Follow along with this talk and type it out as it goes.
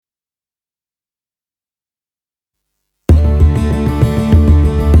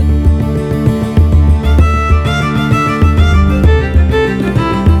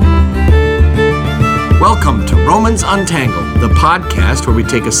Romans Untangled, the podcast where we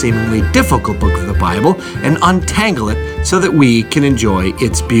take a seemingly difficult book of the Bible and untangle it so that we can enjoy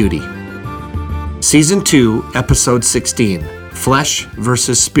its beauty. Season 2, Episode 16, Flesh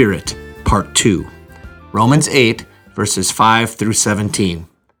versus Spirit, Part 2. Romans 8, verses 5 through 17.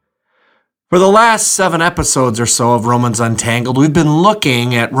 For the last 7 episodes or so of Romans Untangled, we've been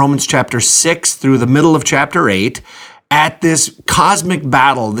looking at Romans chapter 6 through the middle of chapter 8 at this cosmic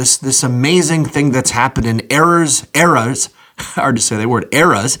battle, this amazing thing that's happened in eras, hard to say the word,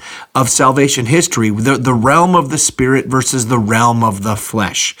 eras of salvation history, the realm of the spirit versus the realm of the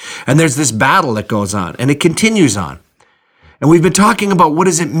flesh. And there's this battle that goes on, and it continues on. And we've been talking about what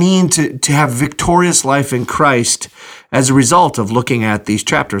does it mean to have victorious life in Christ as a result of looking at these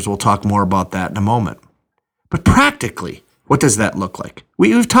chapters. We'll talk more about that in a moment. But practically, what does that look like?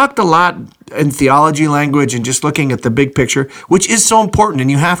 We've talked a lot in theology language and just looking at the big picture, which is so important, and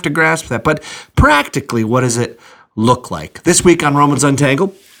you have to grasp that. But practically, what does it look like? This week on Romans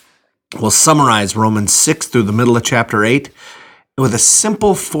Untangled, we'll summarize Romans 6 through the middle of chapter 8 with a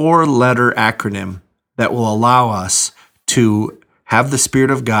simple 4-letter acronym that will allow us to have the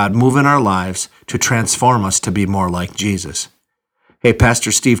Spirit of God move in our lives to transform us to be more like Jesus. Hey,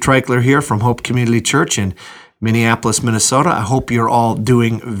 Pastor Steve Treichler here from Hope Community Church in Minneapolis, Minnesota. I hope you're all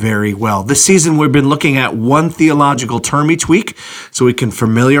doing very well. This season, we've been looking at one theological term each week so we can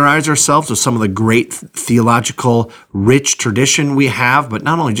familiarize ourselves with some of the great theological rich tradition we have, but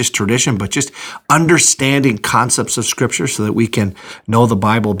not only just tradition, but just understanding concepts of Scripture so that we can know the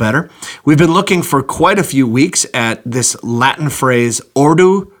Bible better. We've been looking for quite a few weeks at this Latin phrase,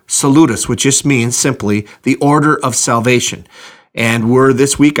 Ordo Salutis, which just means simply the order of salvation. And we're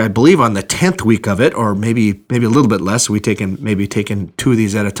this week, I believe, on the 10th week of it, or maybe a little bit less. We've taken 2 of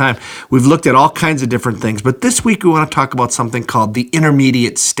these at a time. We've looked at all kinds of different things, but this week we want to talk about something called the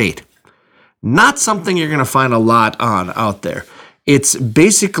intermediate state. Not something you're going to find a lot on out there. It's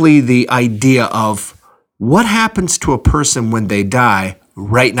basically the idea of what happens to a person when they die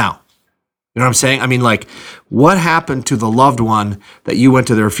right now. You know what I'm saying? I mean, like, what happened to the loved one that you went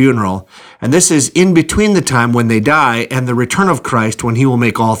to their funeral? And this is in between the time when they die and the return of Christ when he will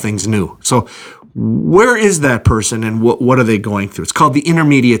make all things new. So where is that person and what are they going through? It's called the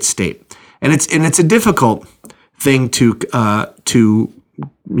intermediate state. And it's a difficult thing to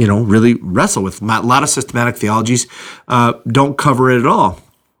really wrestle with. A lot of systematic theologies don't cover it at all.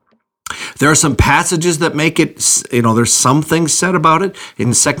 There are some passages that make it, there's some things said about it.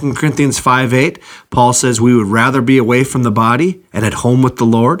 In 2 Corinthians 5:8, Paul says we would rather be away from the body and at home with the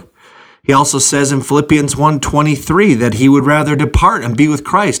Lord. He also says in Philippians 1:23 that he would rather depart and be with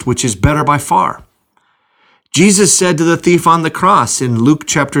Christ, which is better by far. Jesus said to the thief on the cross in Luke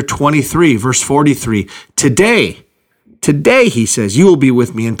chapter 23, verse 43, Today, he says, you will be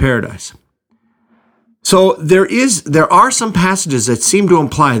with me in paradise. So there are some passages that seem to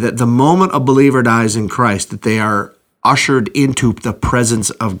imply that the moment a believer dies in Christ, that they are ushered into the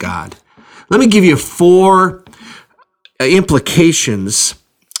presence of God. Let me give you 4 implications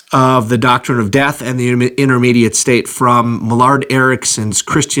of the doctrine of death and the intermediate state from Millard Erickson's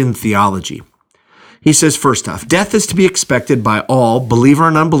Christian theology. He says, first off, death is to be expected by all, believer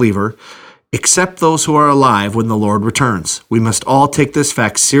and unbeliever, except those who are alive when the Lord returns. We must all take this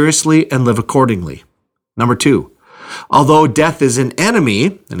fact seriously and live accordingly. Number 2, although death is an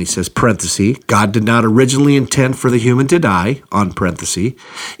enemy, and he says, parenthesis, God did not originally intend for the human to die, on parenthesis,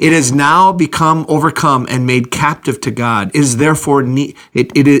 it has now become overcome and made captive to God. It therefore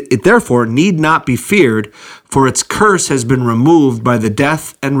need not be feared, for its curse has been removed by the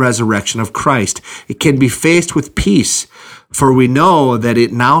death and resurrection of Christ. It can be faced with peace, for we know that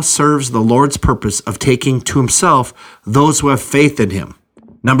it now serves the Lord's purpose of taking to himself those who have faith in him.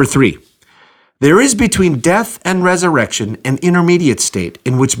 Number 3, there is between death and resurrection an intermediate state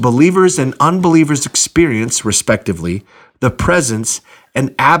in which believers and unbelievers experience, respectively, the presence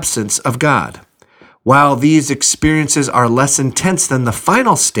and absence of God. While these experiences are less intense than the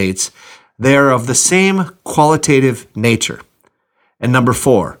final states, they are of the same qualitative nature. And number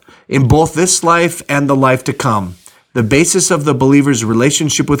 4, in both this life and the life to come, the basis of the believer's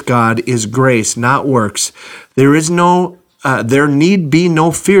relationship with God is grace, not works. There need be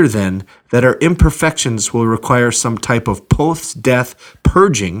no fear then that our imperfections will require some type of post-death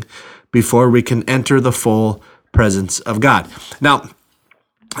purging before we can enter the full presence of God. Now,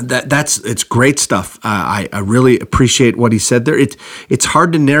 it's great stuff. I really appreciate what he said there. It's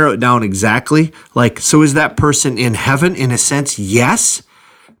hard to narrow it down exactly. So is that person in heaven? In a sense, yes,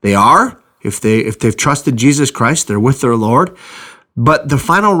 they are. If they've trusted Jesus Christ, they're with their Lord. But the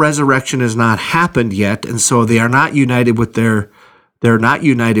final resurrection has not happened yet, and so they are not united with their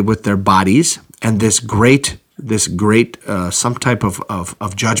bodies and this great this great, some type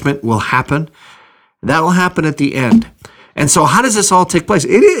of judgment will happen. That will happen at the end. And so how does this all take place?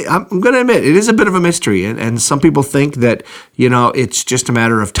 I'm going to admit, it is a bit of a mystery. And some people think that, it's just a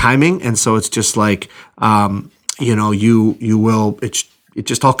matter of timing. And so it's just like, you will, it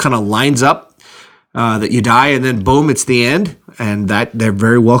just all kind of lines up that you die and then boom, it's the end. And that there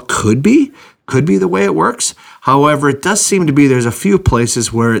very well could be the way it works. However, it does seem to be there's a few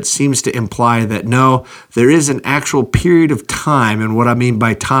places where it seems to imply that no, there is an actual period of time. And what I mean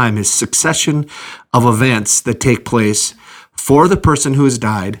by time is succession of events that take place for the person who has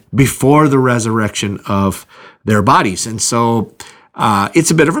died before the resurrection of their bodies. And so it's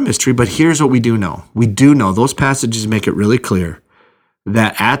a bit of a mystery, but here's what we do know. We do know those passages make it really clear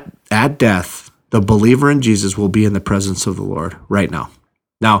that at death, the believer in Jesus will be in the presence of the Lord right now.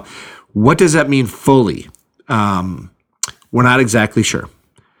 Now, what does that mean fully? We're not exactly sure,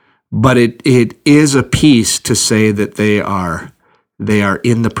 but it is a piece to say that they are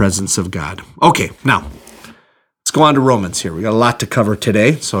in the presence of God. Okay, now let's go on to Romans here. We got a lot to cover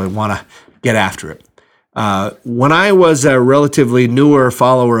today, so I want to get after it. When I was a relatively newer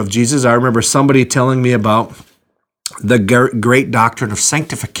follower of Jesus, I remember somebody telling me about the great doctrine of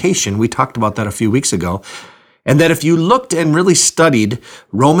sanctification. We talked about that a few weeks ago. And that if you looked and really studied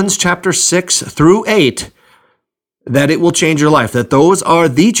Romans chapter 6 through 8, that it will change your life. That those are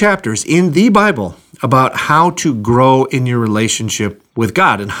the chapters in the Bible about how to grow in your relationship with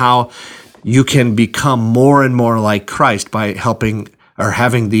God and how you can become more and more like Christ by helping or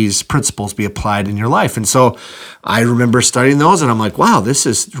having these principles be applied in your life. And so I remember studying those and I'm like, wow, this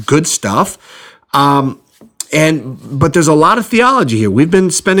is good stuff. But there's a lot of theology here. We've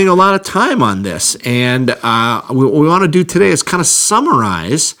been spending a lot of time on this. And what we want to do today is kind of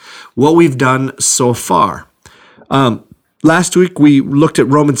summarize what we've done so far. Last week, we looked at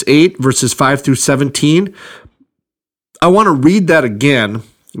Romans 8, verses 5 through 17. I want to read that again,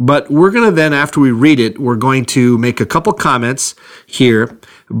 but we're going to then, after we read it, we're going to make a couple comments here,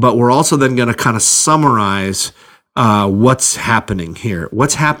 but we're also then going to kind of summarize what's happening here,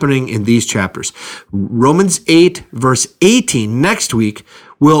 what's happening in these chapters. Romans 8, verse 18, next week,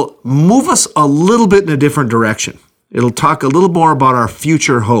 will move us a little bit in a different direction. It'll talk a little more about our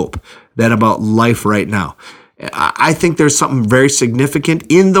future hope than about life right now. I think there's something very significant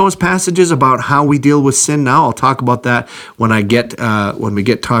in those passages about how we deal with sin now. I'll talk about that when we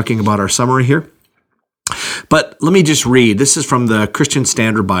get talking about our summary here. But let me just read. This is from the Christian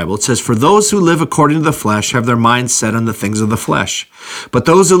Standard Bible. It says, "For those who live according to the flesh have their minds set on the things of the flesh. But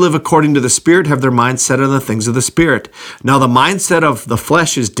those who live according to the Spirit have their minds set on the things of the Spirit. Now the mindset of the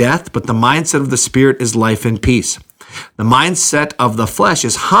flesh is death, but the mindset of the Spirit is life and peace. The mindset of the flesh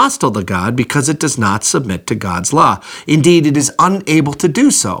is hostile to God because it does not submit to God's law. Indeed, it is unable to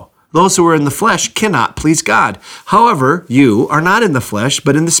do so. Those who are in the flesh cannot please God. However, you are not in the flesh,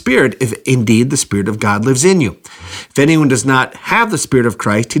 but in the Spirit, if indeed the Spirit of God lives in you. If anyone does not have the Spirit of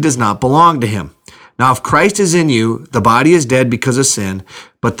Christ, he does not belong to him. Now, if Christ is in you, the body is dead because of sin,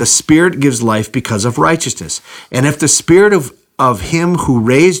 but the Spirit gives life because of righteousness. And if the Spirit of him who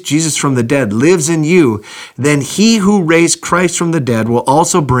raised Jesus from the dead lives in you, then he who raised Christ from the dead will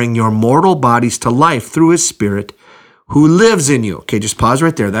also bring your mortal bodies to life through his Spirit who lives in you." Okay, just pause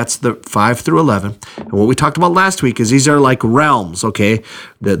right there. That's the 5 through 11. And what we talked about last week is these are like realms, okay?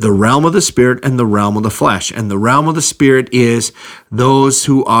 The realm of the Spirit and the realm of the flesh. And the realm of the Spirit is those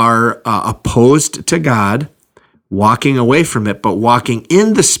who are opposed to God, walking away from it, but walking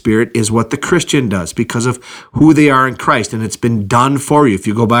in the Spirit is what the Christian does because of who they are in Christ, and it's been done for you. If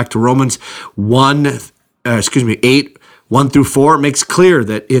you go back to Romans 8, 1 through 4, it makes clear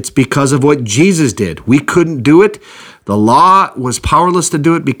that it's because of what Jesus did. We couldn't do it. The law was powerless to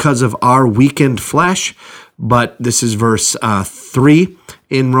do it because of our weakened flesh, but this is verse 3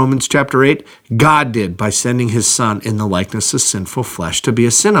 in Romans chapter 8. God did by sending his Son in the likeness of sinful flesh to be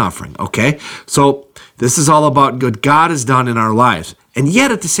a sin offering, okay? So this is all about what God has done in our lives. And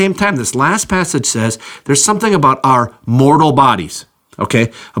yet at the same time, this last passage says there's something about our mortal bodies,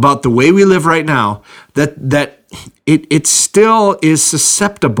 okay? About the way we live right now, that it still is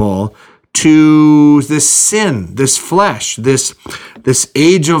susceptible to this sin, this flesh, this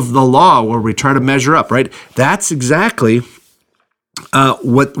age of the law where we try to measure up, right? That's exactly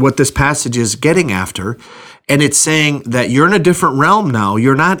what this passage is getting after. And it's saying that you're in a different realm now.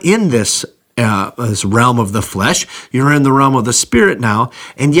 You're not in this realm of the flesh. You're in the realm of the Spirit now.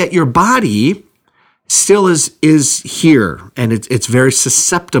 And yet your body still is here, and it's very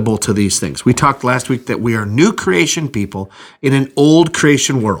susceptible to these things. We talked last week that we are new creation people in an old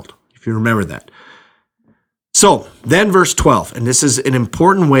creation world, if you remember that. So then verse 12, and this is an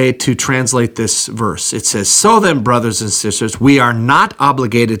important way to translate this verse. It says, so then, brothers and sisters, we are not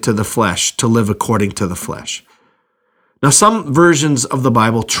obligated to the flesh to live according to the flesh. Now, some versions of the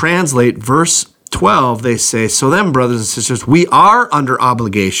Bible translate verse 12, they say, so then, brothers and sisters, we are under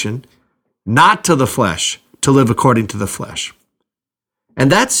obligation, not to the flesh, to live according to the flesh.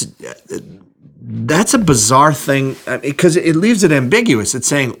 And that's a bizarre thing because it leaves it ambiguous. It's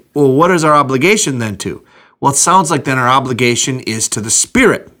saying, well, what is our obligation then to? Well, it sounds like then our obligation is to the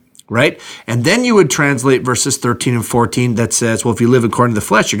Spirit, right? And then you would translate verses 13 and 14 that says, well, if you live according to the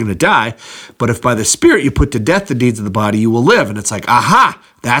flesh, you're going to die. But if by the Spirit you put to death the deeds of the body, you will live. And it's like, aha,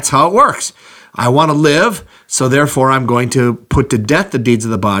 that's how it works. I want to live, so therefore I'm going to put to death the deeds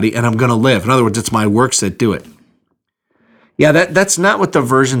of the body, and I'm going to live. In other words, it's my works that do it. Yeah, that's not what the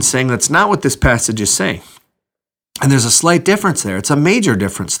version's saying. That's not what this passage is saying. And there's a slight difference there. It's a major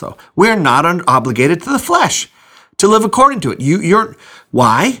difference, though. We're not obligated to the flesh to live according to it.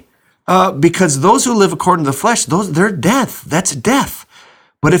 Why? Because those who live according to the flesh, they're death. That's death.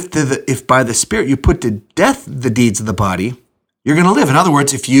 But if by the Spirit you put to death the deeds of the body, you're going to live. In other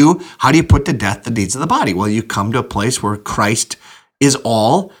words, how do you put to death the deeds of the body? Well, you come to a place where Christ is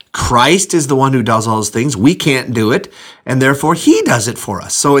all. Christ is the one who does all those things. We can't do it, and therefore He does it for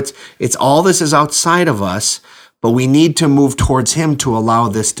us. So it's all this is outside of us, but we need to move towards Him to allow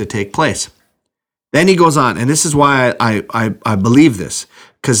this to take place. Then he goes on, and this is why I believe this,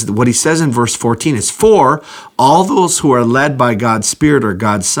 because what he says in verse 14 is, for all those who are led by God's Spirit are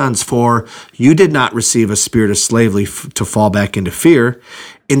God's sons, for you did not receive a spirit of slavery to fall back into fear.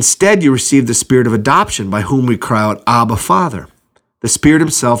 Instead, you received the spirit of adoption, by whom we cry out, Abba, Father. The Spirit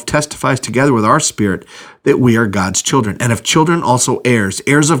Himself testifies together with our spirit that we are God's children, and if children, also heirs,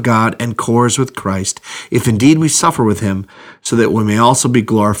 heirs of God and co-heirs with Christ, if indeed we suffer with Him, so that we may also be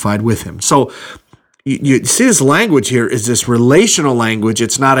glorified with Him. So you see this language here is this relational language.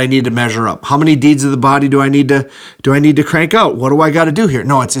 It's not I need to measure up. How many deeds of the body do I need to crank out? What do I got to do here?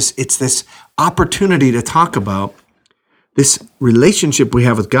 No, it's this opportunity to talk about this relationship we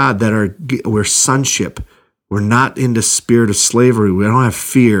have with God, that we're sonship. We're not in the spirit of slavery. We don't have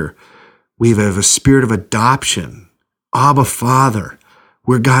fear. We have a spirit of adoption. Abba, Father.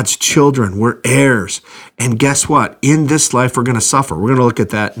 We're God's children. We're heirs. And guess what? In this life, we're going to suffer. We're going to look at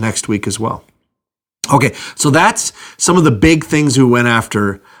that next week as well. Okay, so that's some of the big things we went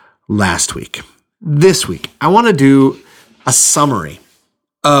after last week. This week, I want to do a summary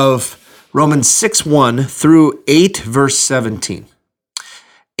of Romans 6:1 through 8, verse 17.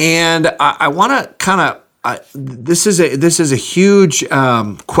 And I want to kind of this is a huge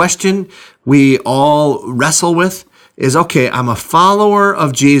question we all wrestle with. Is okay, I'm a follower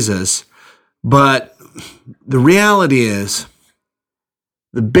of Jesus, but the reality is,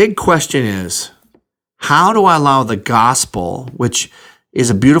 the big question is, how do I allow the gospel, which is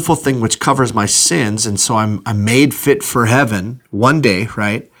a beautiful thing, which covers my sins, and so I'm made fit for heaven one day,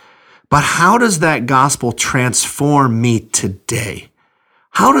 right? But how does that gospel transform me today?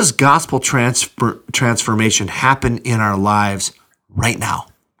 How does gospel transformation happen in our lives right now?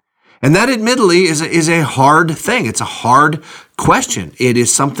 And that admittedly is a hard thing. It's a hard question. It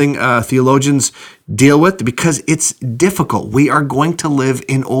is something theologians deal with because it's difficult. We are going to live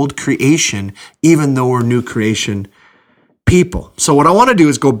in old creation, even though we're new creation people. So what I want to do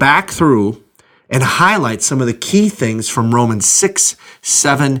is go back through and highlight some of the key things from Romans 6,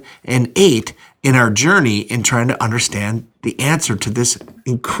 7, and 8 in our journey in trying to understand the answer to this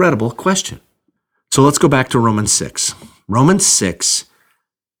incredible question. So let's go back to Romans 6. Romans 6,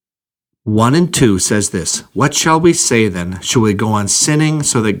 1 and 2 says this, what shall we say then? Shall we go on sinning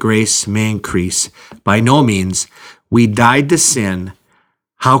so that grace may increase? By no means. We died to sin.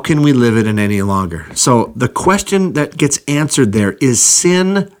 How can we live it in any longer? So the question that gets answered there, is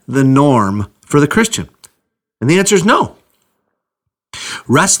sin the norm for the Christian? And the answer is no.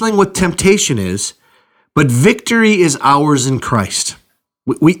 Wrestling with temptation is, but victory is ours in Christ.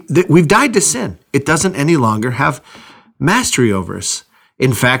 We've died to sin. It doesn't any longer have mastery over us.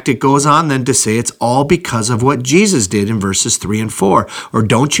 In fact, it goes on then to say it's all because of what Jesus did in verses 3 and 4. Or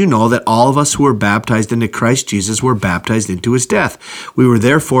don't you know that all of us who were baptized into Christ Jesus were baptized into his death? We were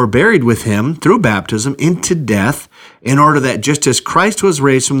therefore buried with him through baptism into death, in order that just as Christ was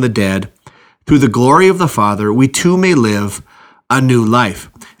raised from the dead through the glory of the Father, we too may live a new life.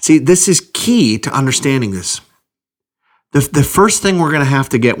 See, this is key to understanding this. The first thing we're going to have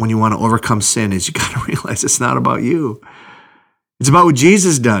to get when you want to overcome sin is you got to realize it's not about you. It's about what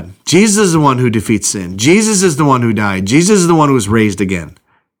Jesus done. Jesus is the one who defeats sin. Jesus is the one who died. Jesus is the one who was raised again.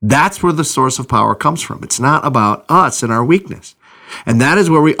 That's where the source of power comes from. It's not about us and our weakness. And that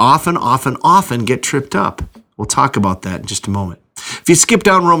is where we often get tripped up. We'll talk about that in just a moment. If you skip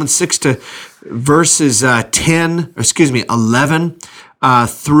down Romans 6 to verses 11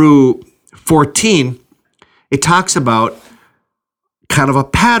 through 14, it talks about kind of a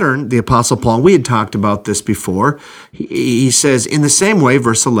pattern, the Apostle Paul, and we had talked about this before. He says, in the same way,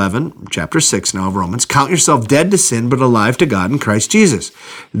 verse 11, chapter 6 now of Romans, count yourself dead to sin, but alive to God in Christ Jesus.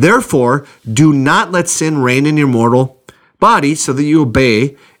 Therefore, do not let sin reign in your mortal body so that you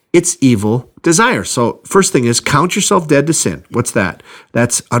obey its evil desire. So first thing is, count yourself dead to sin. What's that?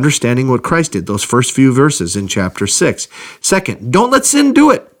 That's understanding what Christ did, those first few verses in chapter 6. Second, don't let sin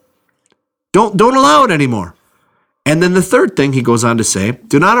do it. Don't allow it anymore. And then the third thing he goes on to say,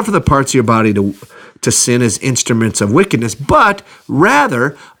 do not offer the parts of your body to sin as instruments of wickedness, but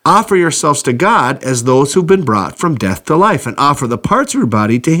rather offer yourselves to God as those who've been brought from death to life, and offer the parts of your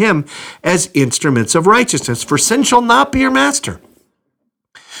body to him as instruments of righteousness. For sin shall not be your master,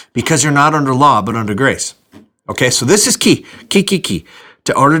 because you're not under law, but under grace. Okay, so this is key.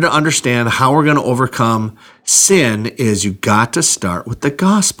 To order to understand how we're going to overcome sin is you've got to start with the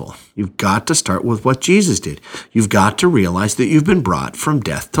gospel. You've got to start with what Jesus did. You've got to realize that you've been brought from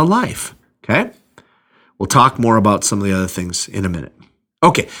death to life. Okay? We'll talk more about some of the other things in a minute.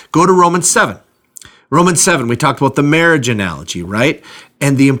 Okay, go to Romans 7. Romans 7, we talked about the marriage analogy, right?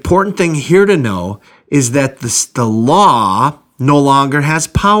 And the important thing here to know is that the law no longer has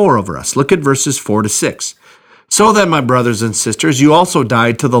power over us. Look at verses 4 to 6. So then, my brothers and sisters, you also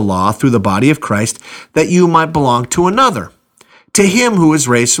died to the law through the body of Christ, that you might belong to another, to him who is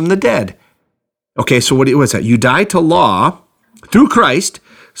raised from the dead. Okay, so what was that? You died to law through Christ,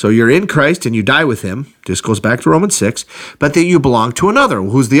 so you're in Christ and you die with him. This goes back to Romans 6, but that you belong to another.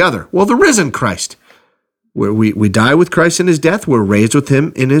 Who's the other? Well, the risen Christ. Where we die with Christ in his death, we're raised with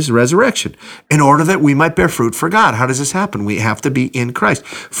him in his resurrection, in order that we might bear fruit for God. How does this happen? We have to be in Christ.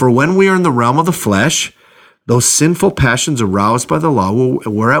 For when we are in the realm of the flesh, those sinful passions aroused by the law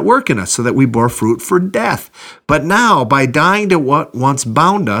were at work in us, so that we bore fruit for death. But now, by dying to what once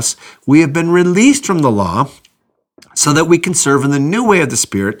bound us, we have been released from the law, so that we can serve in the new way of the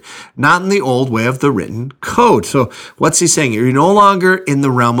Spirit, not in the old way of the written code. So what's he saying? You're no longer in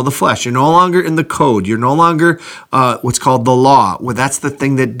the realm of the flesh. You're no longer in the code. You're no longer what's called the law. Well, that's the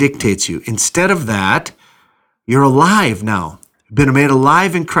thing that dictates you. Instead of that, you're alive now. Been made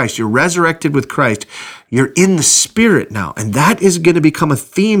alive in Christ. You're resurrected with Christ. You're in the Spirit now. And that is going to become a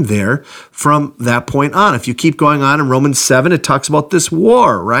theme there from that point on. If you keep going on in Romans 7, it talks about this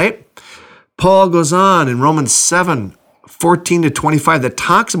war, right? Paul goes on in Romans 7, 14 to 25, that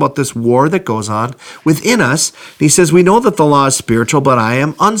talks about this war that goes on within us. He says, we know that the law is spiritual, but I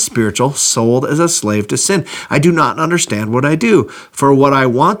am unspiritual, sold as a slave to sin. I do not understand what I do. For what I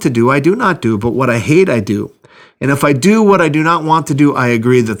want to do, I do not do, but what I hate, I do. And if I do what I do not want to do, I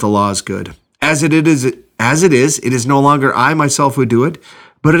agree that the law is good. As it is, it is no longer I myself who do it,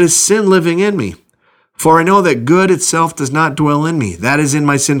 but it is sin living in me. For I know that good itself does not dwell in me. That is in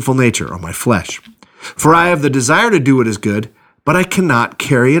my sinful nature, or my flesh. For I have the desire to do what is good, but I cannot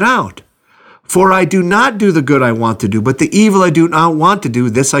carry it out. For I do not do the good I want to do, but the evil I do not want to do,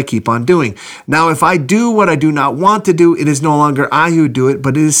 this I keep on doing. Now if I do what I do not want to do, it is no longer I who do it,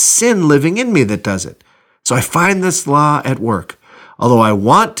 but it is sin living in me that does it. So I find this law at work. Although I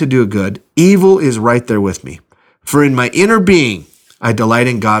want to do good, evil is right there with me. For in my inner being, I delight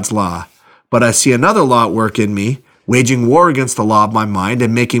in God's law. But I see another law at work in me, waging war against the law of my mind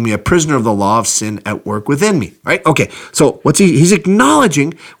and making me a prisoner of the law of sin at work within me. Right? Okay, so he's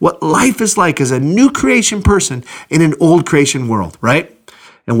acknowledging what life is like as a new creation person in an old creation world, right?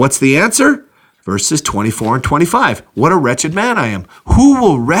 And what's the answer? Verses 24 and 25. What a wretched man I am. Who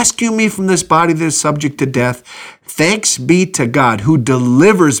will rescue me from this body that is subject to death? Thanks be to God who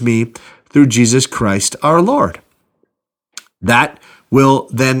delivers me through Jesus Christ our Lord. That will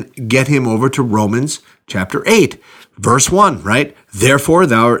then get him over to Romans chapter 8, verse 1, right? Therefore,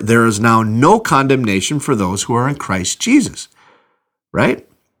 there is now no condemnation for those who are in Christ Jesus, right?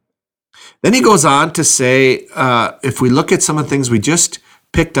 Then he goes on to say, if we look at some of the things we just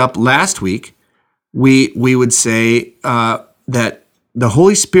picked up last week, we would say that the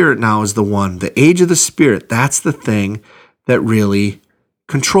Holy Spirit now is the one, the age of the Spirit, that's the thing that really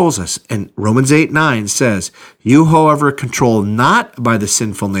controls us. And Romans 8:9 says, you, however, control not by the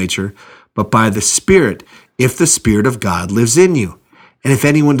sinful nature, but by the Spirit, if the Spirit of God lives in you. And if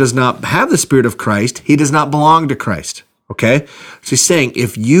anyone does not have the Spirit of Christ, he does not belong to Christ. Okay? So he's saying,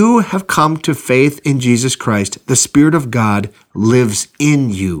 if you have come to faith in Jesus Christ, the Spirit of God lives in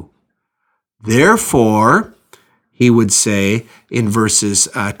you. Therefore, he would say in verses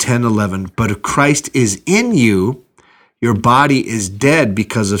 10, 11, but if Christ is in you, your body is dead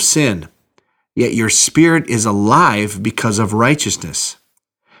because of sin, yet your spirit is alive because of righteousness.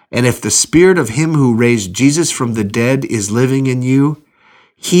 And if the spirit of him who raised Jesus from the dead is living in you,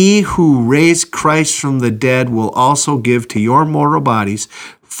 he who raised Christ from the dead will also give to your mortal bodies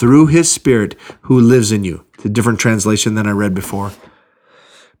through his spirit who lives in you. It's a different translation than I read before,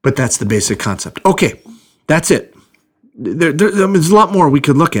 but that's the basic concept. Okay, that's it. There's a lot more we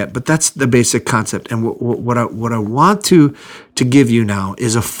could look at, but that's the basic concept. And what I want to give you now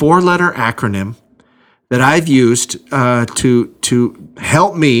is a 4-letter acronym that I've used to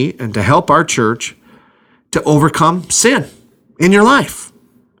help me and to help our church to overcome sin in your life.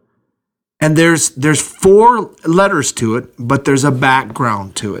 And there's 4 letters to it, but there's a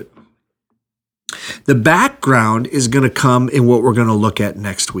background to it. The background is going to come in what we're going to look at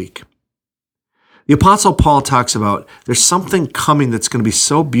next week. The Apostle Paul talks about there's something coming that's going to be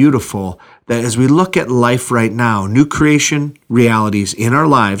so beautiful that as we look at life right now, new creation realities in our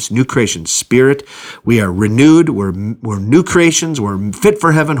lives, new creation spirit, we are renewed, we're new creations, we're fit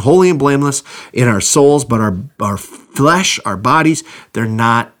for heaven, holy and blameless in our souls, but our flesh, our bodies, they're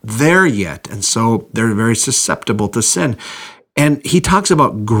not there yet. And so they're very susceptible to sin. And he talks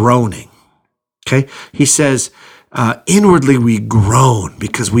about groaning. Okay? He says, inwardly we groan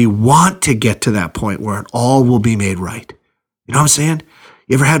because we want to get to that point where it all will be made right. You know what I'm saying?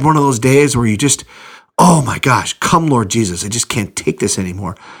 You ever had one of those days where you just, oh my gosh, come Lord Jesus, I just can't take this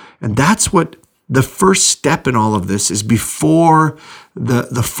anymore. And that's what the first step in all of this is before the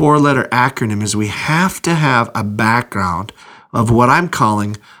 4-letter acronym is we have to have a background of what I'm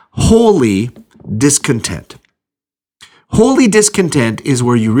calling holy discontent. Holy discontent is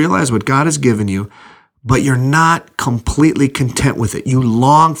where you realize what God has given you, but you're not completely content with it. You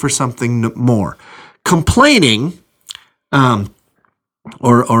long for something more. Complaining,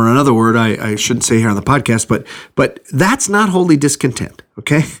 or another word I shouldn't say here on the podcast, but that's not holy discontent,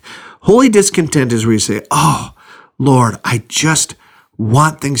 okay? Holy discontent is where you say, oh, Lord, I just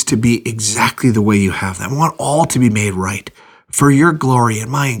want things to be exactly the way you have them. I want all to be made right for your glory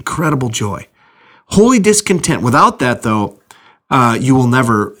and my incredible joy. Holy discontent. Without that, though, you will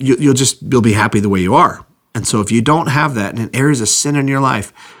never, you'll be happy the way you are. And so if you don't have that, and in areas of sin in your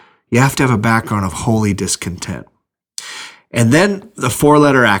life, you have to have a background of holy discontent. And then the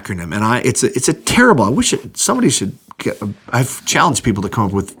 4-letter acronym, and it's a terrible, I wish somebody should I've challenged people to come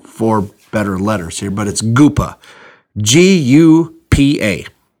up with 4 better letters here, but it's GUPA. G-U-P-A.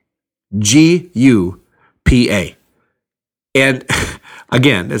 G-U-P-A. And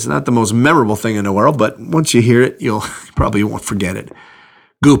again, it's not the most memorable thing in the world, but once you hear it, you probably won't forget it.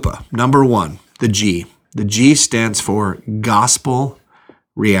 GUPA, number 1, the G. The G stands for gospel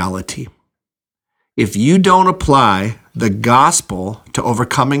reality. If you don't apply the gospel to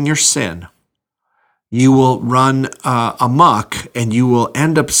overcoming your sin, you will run amok and you will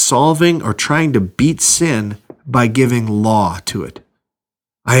end up solving or trying to beat sin by giving law to it.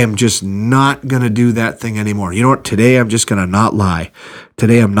 I am just not going to do that thing anymore. You know what? Today I'm just going to not lie.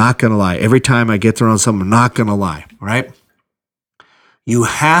 Today I'm not going to lie. Every time I get around something, I'm not going to lie, right? You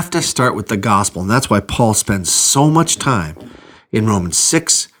have to start with the gospel, and that's why Paul spends so much time in Romans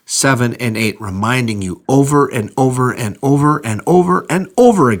 6, 7, and 8 reminding you over and over and over and over and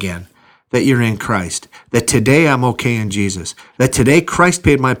over again that you're in Christ, that today I'm okay in Jesus, that today Christ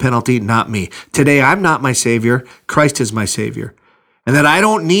paid my penalty, not me. Today I'm not my Savior, Christ is my Savior. And that I'm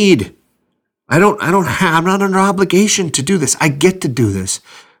not under obligation to do this. I get to do this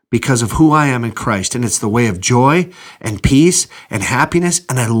because of who I am in Christ. And it's the way of joy and peace and happiness.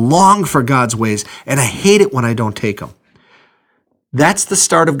 And I long for God's ways. And I hate it when I don't take them. That's the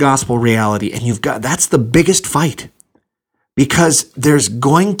start of gospel reality. And that's the biggest fight, because there's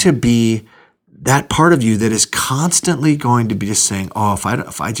going to be that part of you that is constantly going to be just saying, oh,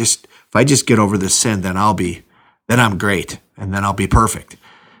 if I just get over this sin, then I'm great. And then I'll be perfect.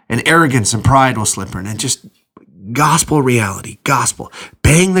 And arrogance and pride will slip in. And just gospel reality, gospel.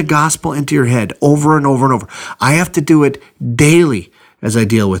 Bang the gospel into your head over and over and over. I have to do it daily as I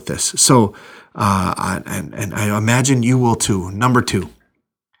deal with this. So, and I imagine you will too. Number 2,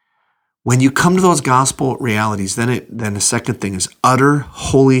 when you come to those gospel realities, then the second thing is utter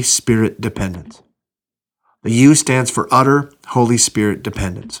Holy Spirit dependence. The U stands for utter Holy Spirit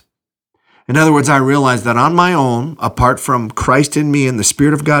dependence. In other words, I realize that on my own, apart from Christ in me and the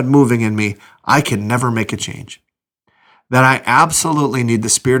Spirit of God moving in me, I can never make a change. That I absolutely need the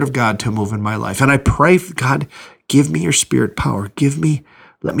Spirit of God to move in my life. And I pray, God, give me your Spirit power.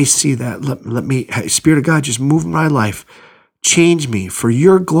 Let me see that. Let me, Spirit of God, just move in my life. Change me for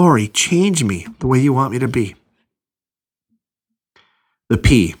your glory. Change me the way you want me to be. The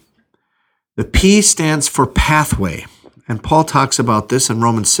P. The P stands for pathway. And Paul talks about this in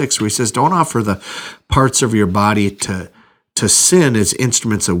Romans 6, where he says, don't offer the parts of your body to sin as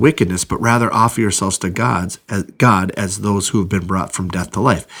instruments of wickedness, but rather offer yourselves to God as those who have been brought from death to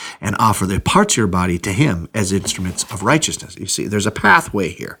life, and offer the parts of your body to him as instruments of righteousness. You see, there's a pathway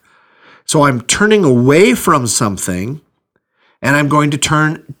here. So I'm turning away from something, and I'm going to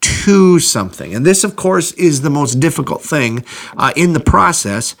turn to something. And this, of course, is the most difficult thing in the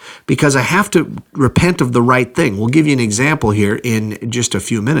process, because I have to repent of the right thing. We'll give you an example here in just a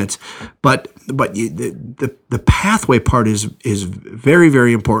few minutes. But the pathway part is very,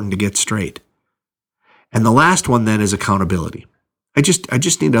 very important to get straight. And the last one then is accountability. I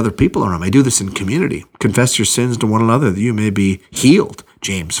just need other people around me. I do this in community. Confess your sins to one another that you may be healed,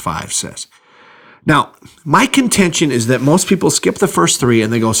 James 5 says. Now, my contention is that most people skip the first three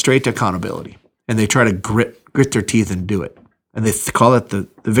and they go straight to accountability. And they try to grit their teeth and do it. And they call it the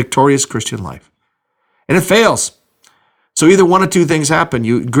victorious Christian life. And it fails. So either one of two things happen.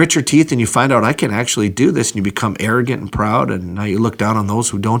 You grit your teeth and you find out I can actually do this, and you become arrogant and proud, and now you look down on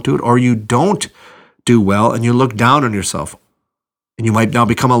those who don't do it. Or you don't do well and you look down on yourself. And you might now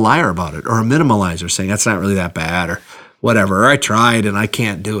become a liar about it, or a minimalizer, saying that's not really that bad, or whatever. Or I tried and I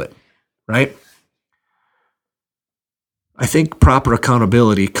can't do it. Right? I think proper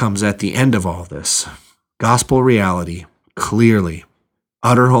accountability comes at the end of all this. Gospel reality, clearly,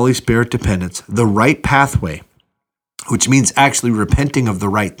 utter Holy Spirit dependence, the right pathway, which means actually repenting of the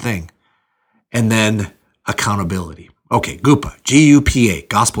right thing, and then accountability. Okay, GUPA, G-U-P-A,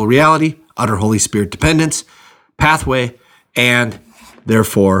 gospel reality, utter Holy Spirit dependence, pathway, and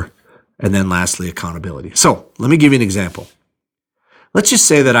therefore, and then lastly, accountability. So let me give you an example. Let's just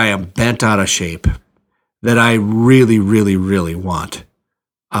say that I am bent out of shape, that I really, really, really want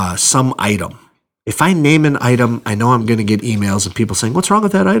some item. If I name an item, I know I'm going to get emails and people saying, what's wrong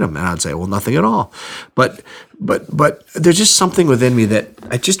with that item? And I'd say, well, nothing at all. But there's just something within me that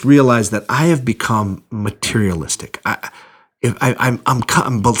I just realized that I have become materialistic. I'm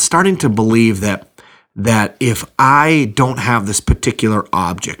starting to believe that if I don't have this particular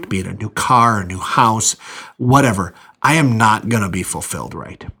object, be it a new car, a new house, whatever, I am not going to be fulfilled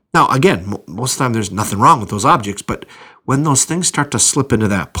right. Now, again, most of the time there's nothing wrong with those objects, but when those things start to slip into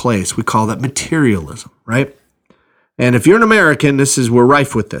that place, we call that materialism, right? And if you're an American, we're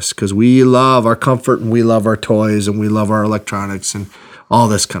rife with this, because we love our comfort and we love our toys and we love our electronics and all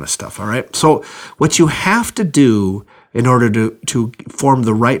this kind of stuff, all right? So what you have to do in order to form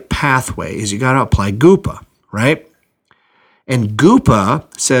the right pathway is you got to apply GUPA, right? And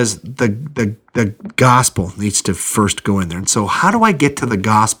GUPA says the gospel needs to first go in there. And so how do I get to the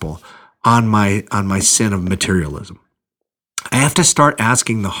gospel on my sin of materialism? I have to start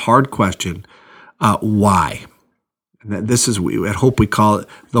asking the hard question, why? And this is, at Hope we call it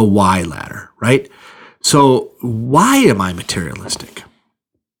the why ladder, right? So why am I materialistic?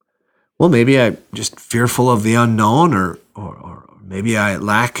 Well, maybe I'm just fearful of the unknown, or maybe I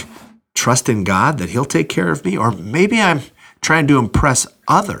lack trust in God that he'll take care of me, or maybe I'm trying to impress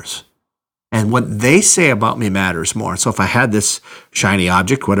others, and what they say about me matters more. So if I had this shiny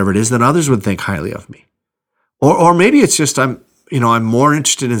object, whatever it is, then others would think highly of me. Or maybe it's just I'm more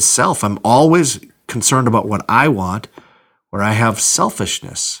interested in self. I'm always concerned about what I want, where I have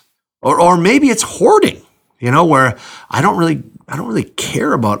selfishness. Or maybe it's hoarding, where I don't really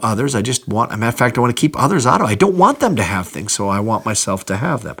care about others. I just want, matter of fact, I want to keep others out of it. I don't want them to have things, so I want myself to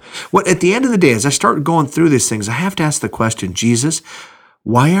have them. At the end of the day, as I start going through these things, I have to ask the question, Jesus,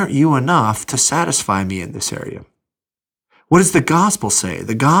 why aren't you enough to satisfy me in this area? What does the gospel say?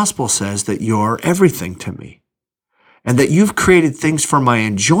 The gospel says that you're everything to me, and that you've created things for my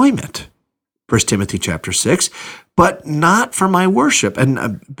enjoyment, 1 Timothy chapter 6, but not for my worship. And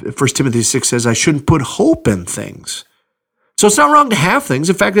 1 Timothy 6 says I shouldn't put hope in things. So it's not wrong to have things.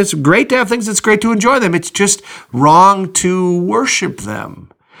 In fact, it's great to have things. It's great to enjoy them. It's just wrong to worship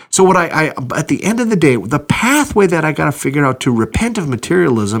them. So what I at the end of the day, the pathway that I got to figure out to repent of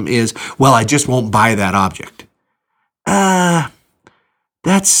materialism is, well, I just won't buy that object.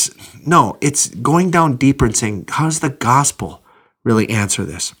 It's going down deeper and saying, how does the gospel really answer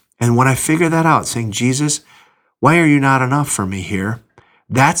this? And when I figure that out, saying, Jesus, why are you not enough for me here?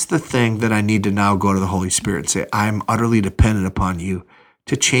 That's the thing that I need to now go to the Holy Spirit and say, I'm utterly dependent upon you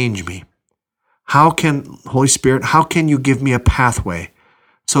to change me. Holy Spirit, how can you give me a pathway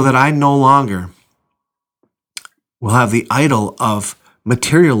so that I no longer will have the idol of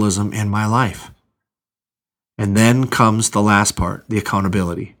materialism in my life? And then comes the last part, the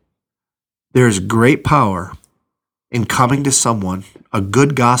accountability. There is great power in coming to someone, a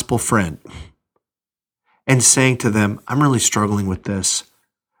good gospel friend, and saying to them, I'm really struggling with this.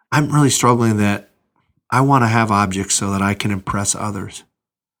 I'm really struggling that I want to have objects so that I can impress others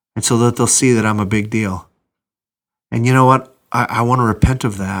and so that they'll see that I'm a big deal. And you know what? I want to repent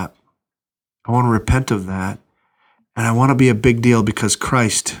of that. I want to repent of that. And I want to be a big deal because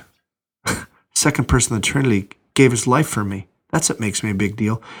Christ, second person of the Trinity, gave his life for me. That's what makes me a big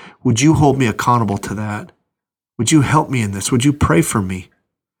deal. Would you hold me accountable to that? Would you help me in this? Would you pray for me?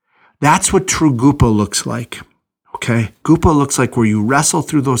 That's what true Gupa looks like. Okay? Gupa looks like where you wrestle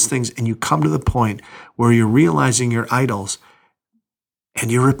through those things and you come to the point where you're realizing your idols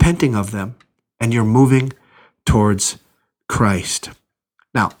and you're repenting of them and you're moving towards Christ.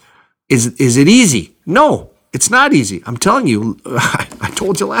 Now, is it easy? No, it's not easy. I'm telling you, I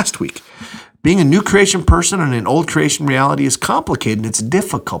told you last week. Being a new creation person in an old creation reality is complicated and it's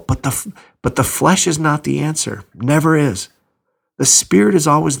difficult, but the flesh is not the answer. Never is. The Spirit is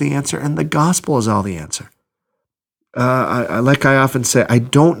always the answer, and the gospel is all the answer. Like I often say, I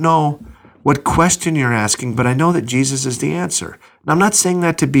don't know what question you're asking, but I know that Jesus is the answer. And I'm not saying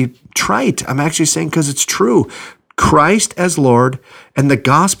that to be trite. I'm actually saying because it's true. Christ as Lord and the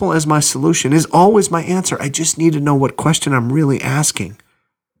gospel as my solution is always my answer. I just need to know what question I'm really asking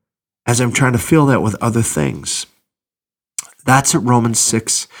as I'm trying to fill that with other things. That's what Romans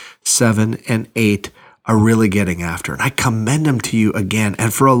 6, 7, and 8 are really getting after. And I commend them to you again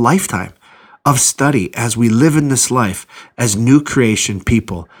and for a lifetime of study as we live in this life as new creation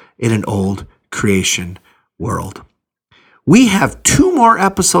people in an old creation world. We have 2 more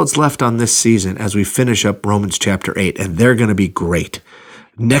episodes left on this season as we finish up Romans chapter 8, and they're going to be great.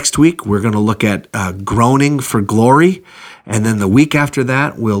 Next week, we're going to look at groaning for glory, and then the week after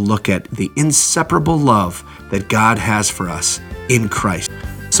that, we'll look at the inseparable love that God has for us in Christ.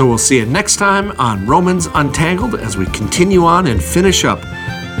 So we'll see you next time on Romans Untangled as we continue on and finish up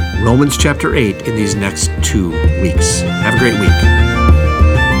Romans chapter 8 in these next 2 weeks. Have a great week.